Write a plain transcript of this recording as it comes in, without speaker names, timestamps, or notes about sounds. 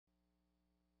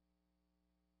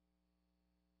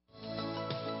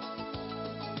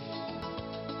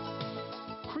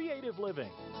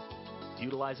living.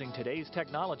 Utilizing today's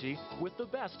technology with the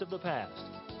best of the past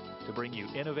to bring you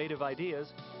innovative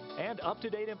ideas and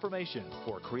up-to-date information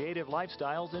for creative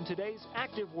lifestyles in today's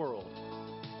active world.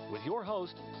 With your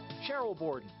host, Sheryl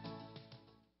Borden.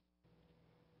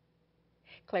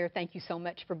 Claire, thank you so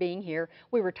much for being here.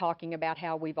 We were talking about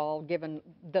how we've all given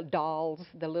the dolls,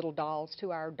 the little dolls,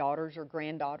 to our daughters or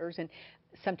granddaughters, and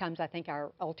sometimes I think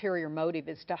our ulterior motive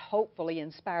is to hopefully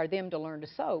inspire them to learn to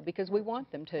sew because we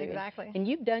want them to. Exactly. And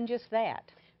you've done just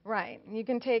that. Right. You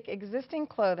can take existing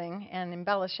clothing and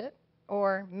embellish it,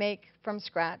 or make from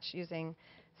scratch using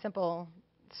simple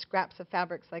scraps of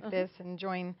fabrics like this and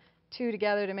join two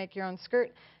together to make your own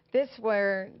skirt. This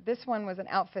one was an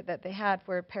outfit that they had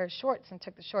for a pair of shorts, and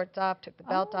took the shorts off, took the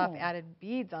belt off, added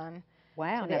beads on.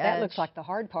 Wow, now that looks like the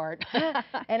hard part.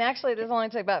 And actually, this only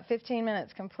took about 15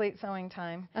 minutes complete sewing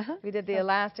time. We did the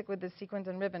elastic with the sequins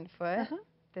and ribbon foot.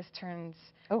 This turns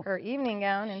her evening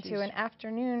gown into an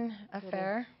afternoon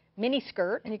affair. Mini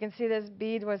skirt. And you can see this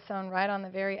bead was sewn right on the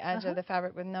very edge of the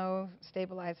fabric with no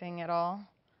stabilizing at all.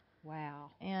 Wow.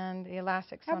 And the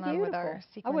elastic sewn on with our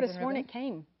sequins. I would have and sworn ribbon. it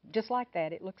came just like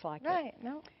that. It looks like it. Right,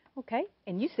 no. Okay,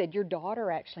 and you said your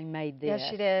daughter actually made this. Yes,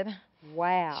 she did.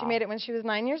 Wow. She made it when she was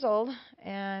 9 years old,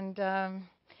 and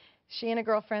she and a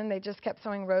girlfriend, they just kept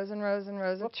sewing rows and rows and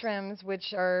rows of trims,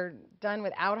 which are done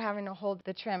without having to hold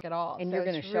the trim at all. And so you're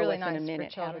going to show really us nice in a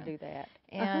minute for how to children. do that.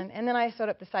 And then I sewed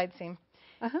up the side seam.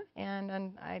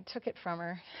 And I took it from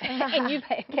her. And you've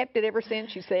kept it ever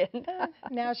since, you said.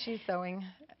 Now she's sewing.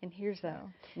 And here's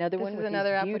another one. This with is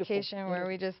another these application where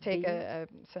we just take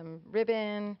some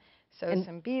ribbon, sew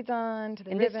some beads on to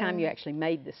the ribbon. And this time you actually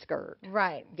made the skirt.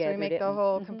 Right. So we make the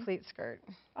whole complete skirt.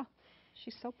 Oh,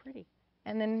 she's so pretty.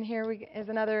 And then here is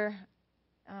another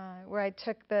where I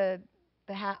took the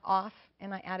hat off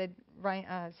and I added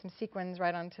some sequins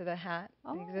right onto the hat,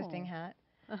 the existing hat.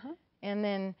 And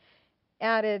then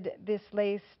added this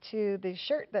lace to the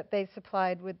shirt that they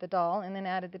supplied with the doll, and then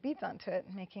added the beads onto it,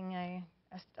 making a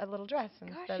little dress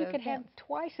instead of Gosh, you could have pants.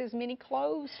 twice as many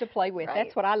clothes to play with. Right.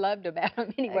 That's what I loved about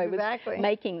them anyway, was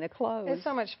making the clothes. It's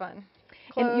so much fun.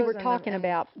 And you were talking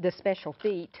about the special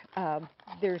feet.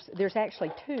 There's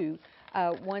actually two.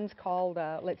 One's called,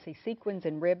 let's see, sequins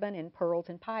and ribbon and pearls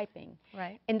and piping.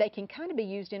 Right. And they can kind of be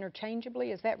used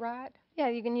interchangeably, is that right? Yeah,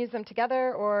 you can use them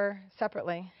together or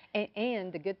separately.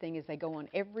 And the good thing is they go on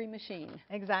every machine.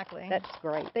 Exactly. That's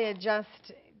great. They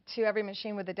adjust to every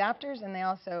machine with adapters, and they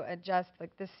also adjust, like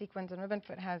this sequins and ribbon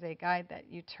foot has a guide that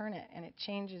you turn it, and it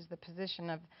changes the position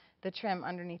of the trim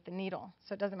underneath the needle.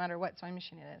 So it doesn't matter what sewing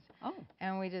machine it is. Oh.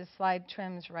 And we just slide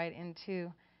trims right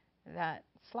into that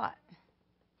slot.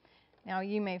 Now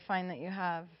you may find that you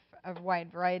have a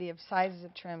wide variety of sizes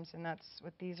of trims, and that's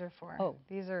what these are for. Oh,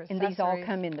 these are and these all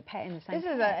come in the same This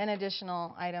is an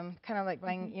additional item, kind of like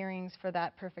buying earrings for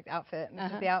that perfect outfit. And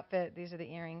this is the outfit, these are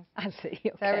the earrings. I see,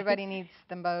 okay. So everybody needs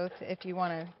them both if you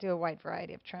want to do a wide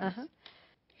variety of trims.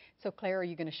 So Claire, are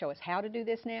you going to show us how to do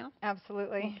this now?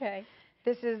 Absolutely. Okay.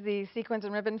 This is the sequins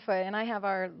and ribbon foot, and I have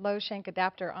our low shank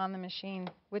adapter on the machine,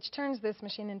 which turns this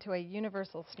machine into a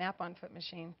universal snap-on foot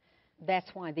machine.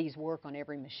 That's why these work on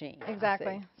every machine.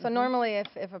 Exactly. So normally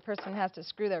if a person has to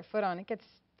screw their foot on, it gets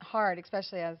hard,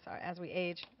 especially as we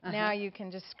age. Now you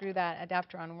can just screw that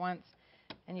adapter on once,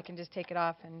 and you can just take it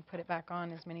off and put it back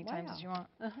on as many times as you want.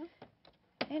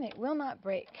 And it will not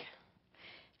break.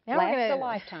 Now Lasts a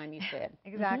lifetime, you said.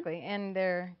 Exactly. And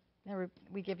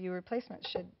we give you replacements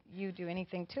should you do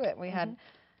anything to it. We had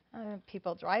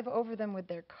people drive over them with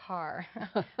their car.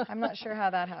 I'm not sure how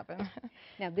that happened.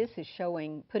 Now this is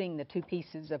showing putting the two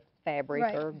pieces of fabric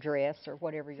or dress or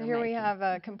whatever you're making. Here we have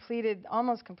a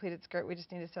almost completed skirt. We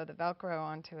just need to sew the Velcro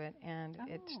onto it, and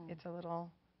it's a little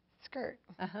skirt.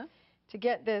 To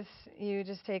get this, you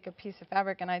just take a piece of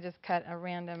fabric, and I just cut a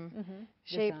random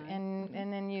shape and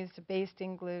then used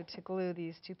basting glue to glue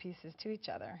these two pieces to each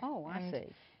other. Oh, I see.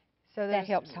 So that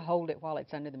helps to hold it while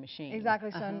it's under the machine.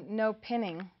 Exactly, so no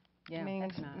pinning. Yeah,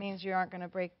 means you aren't going to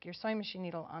break your sewing machine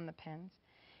needle on the pins.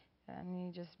 And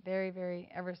you just very, very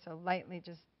ever so lightly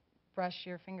just brush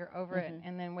your finger over it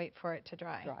and then wait for it to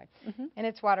dry. And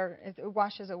it's water, it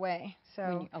washes away.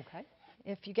 So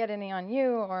if you get any on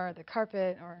you or the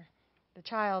carpet or the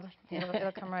child,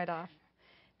 it'll come right off.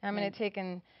 Now I'm going to take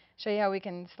and show you how we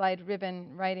can slide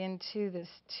ribbon right into this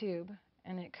tube,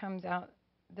 and it comes out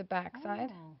the back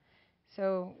side.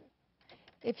 So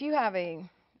if you have a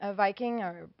Viking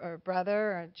or Brother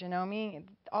or Janome,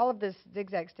 all of this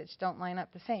zigzag stitch don't line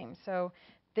up the same. So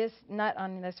this nut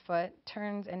on this foot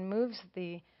turns and moves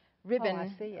the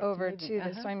ribbon over to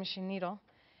the sewing machine needle.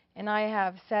 And I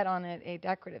have set on it a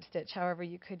decorative stitch. However,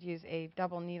 you could use a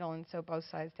double needle and sew both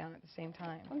sides down at the same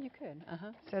time. Oh, you could.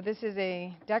 So this is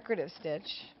a decorative stitch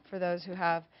for those who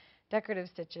have decorative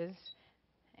stitches.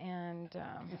 And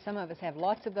some of us have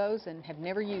lots of those and have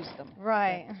never used them.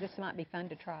 Right. So this might be fun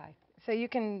to try. So you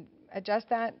can adjust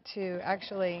that to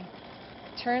actually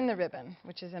turn the ribbon,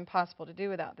 which is impossible to do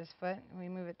without this foot. We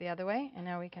move it the other way, and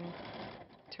now we can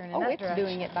turn in that direction. Oh, it's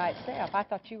doing it by itself. I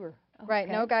thought you were... Right,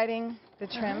 no guiding the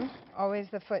trim, always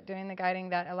the foot doing the guiding.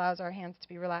 That allows our hands to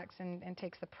be relaxed and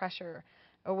takes the pressure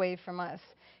away from us.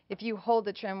 If you hold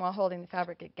the trim while holding the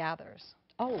fabric, it gathers.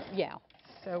 Oh, yeah.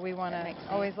 So we want to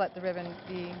always let the ribbon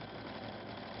be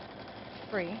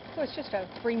free. So it's just a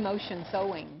free motion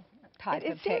sewing type of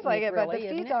technique, it seems like it, really, but the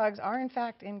feed dogs are in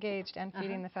fact engaged and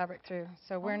feeding the fabric through,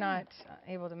 so we're not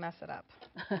able to mess it up.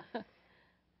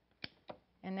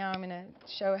 And now I'm going to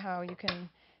show how you can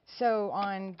sew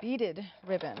on beaded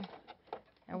ribbon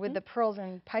with the pearls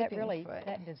and piping foot.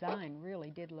 That design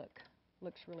really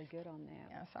looks really good on that.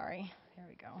 Yeah, sorry. There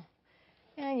we go.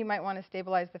 And you might want to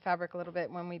stabilize the fabric a little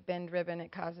bit. When we bend ribbon,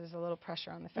 it causes a little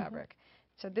pressure on the fabric.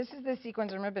 So this is the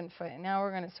sequins and ribbon foot, and now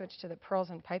we're going to switch to the pearls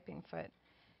and piping foot.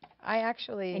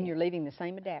 And you're leaving the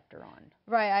same adapter on.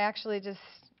 Right. I actually just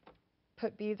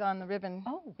put beads on the ribbon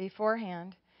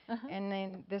beforehand, and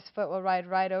then this foot will ride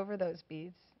right over those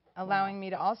beads, allowing me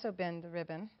to also bend the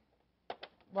ribbon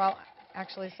while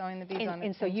actually sewing the beads on it.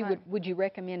 And so would you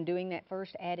recommend doing that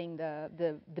first, adding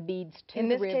the beads to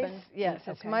the ribbon? In this case, yes.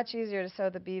 It's much easier to sew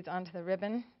the beads onto the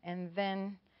ribbon and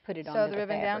then put it sew the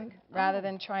ribbon down rather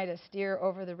than try to steer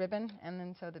over the ribbon and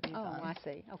then sew the beads on. Oh, I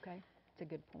see. Okay. That's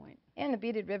a good point. And the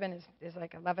beaded ribbon is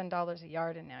like $11 a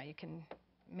yard, and now you can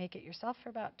make it yourself for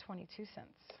about 22 cents.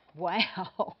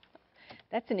 Wow.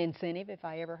 That's an incentive if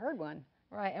I ever heard one.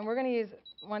 Right, and we're going to use,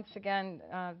 once again,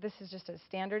 this is just a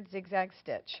standard zigzag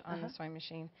stitch on the sewing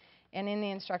machine. And in the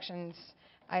instructions,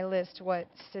 I list what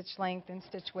stitch length and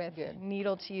stitch width,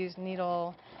 needle to use,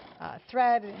 needle,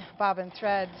 thread, bobbin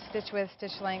thread, stitch width,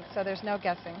 stitch length, so there's no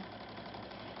guessing.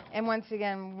 And once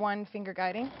again, one finger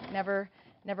guiding, never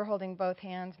holding both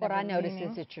hands. What I notice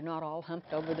is that you're not all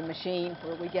humped over the machine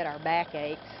where we get our back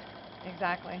aches.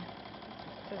 Exactly.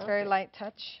 So it's very light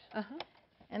touch.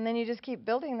 And then you just keep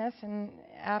building this, and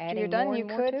after you're done, you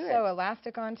could sew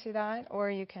elastic onto that,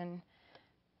 or you can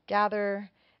gather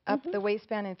up the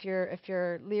waistband if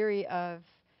you're leery of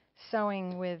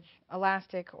sewing with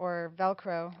elastic or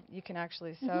Velcro. You can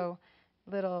actually sew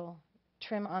little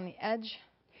trim on the edge.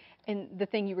 And the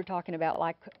thing you were talking about,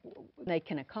 like they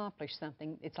can accomplish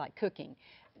something, it's like cooking.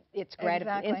 It's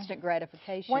instant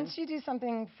gratification. Once you do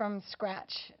something from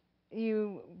scratch,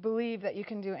 you believe that you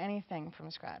can do anything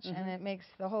from scratch, and it makes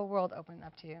the whole world open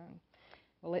up to you.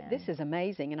 Well, this is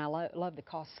amazing, and I love the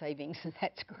cost savings.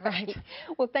 That's great. Right.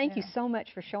 Well, thank you so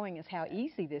much for showing us how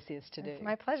easy this is to do. It's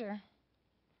my pleasure.